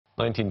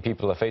19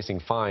 people are facing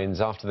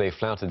fines after they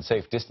flouted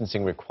safe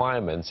distancing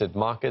requirements at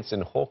markets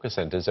and hawker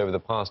centres over the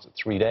past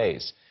 3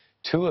 days.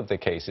 2 of the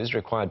cases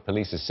required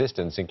police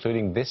assistance,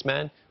 including this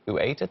man who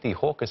ate at the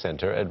hawker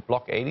centre at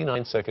Block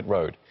 89 Circuit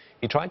Road.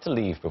 He tried to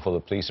leave before the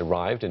police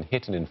arrived and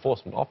hit an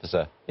enforcement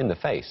officer in the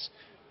face.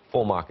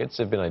 4 markets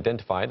have been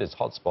identified as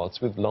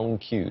hotspots with long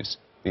queues.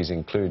 These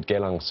include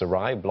Geylang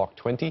Serai, Block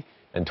 20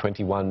 and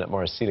 21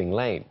 Marsiling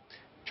Lane,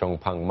 Chong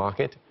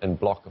Market and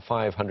Block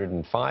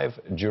 505,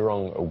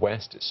 Jurong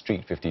West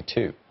Street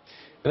 52.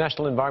 The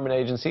National Environment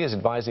Agency is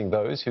advising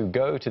those who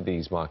go to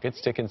these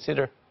markets to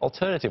consider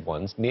alternative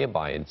ones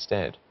nearby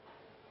instead.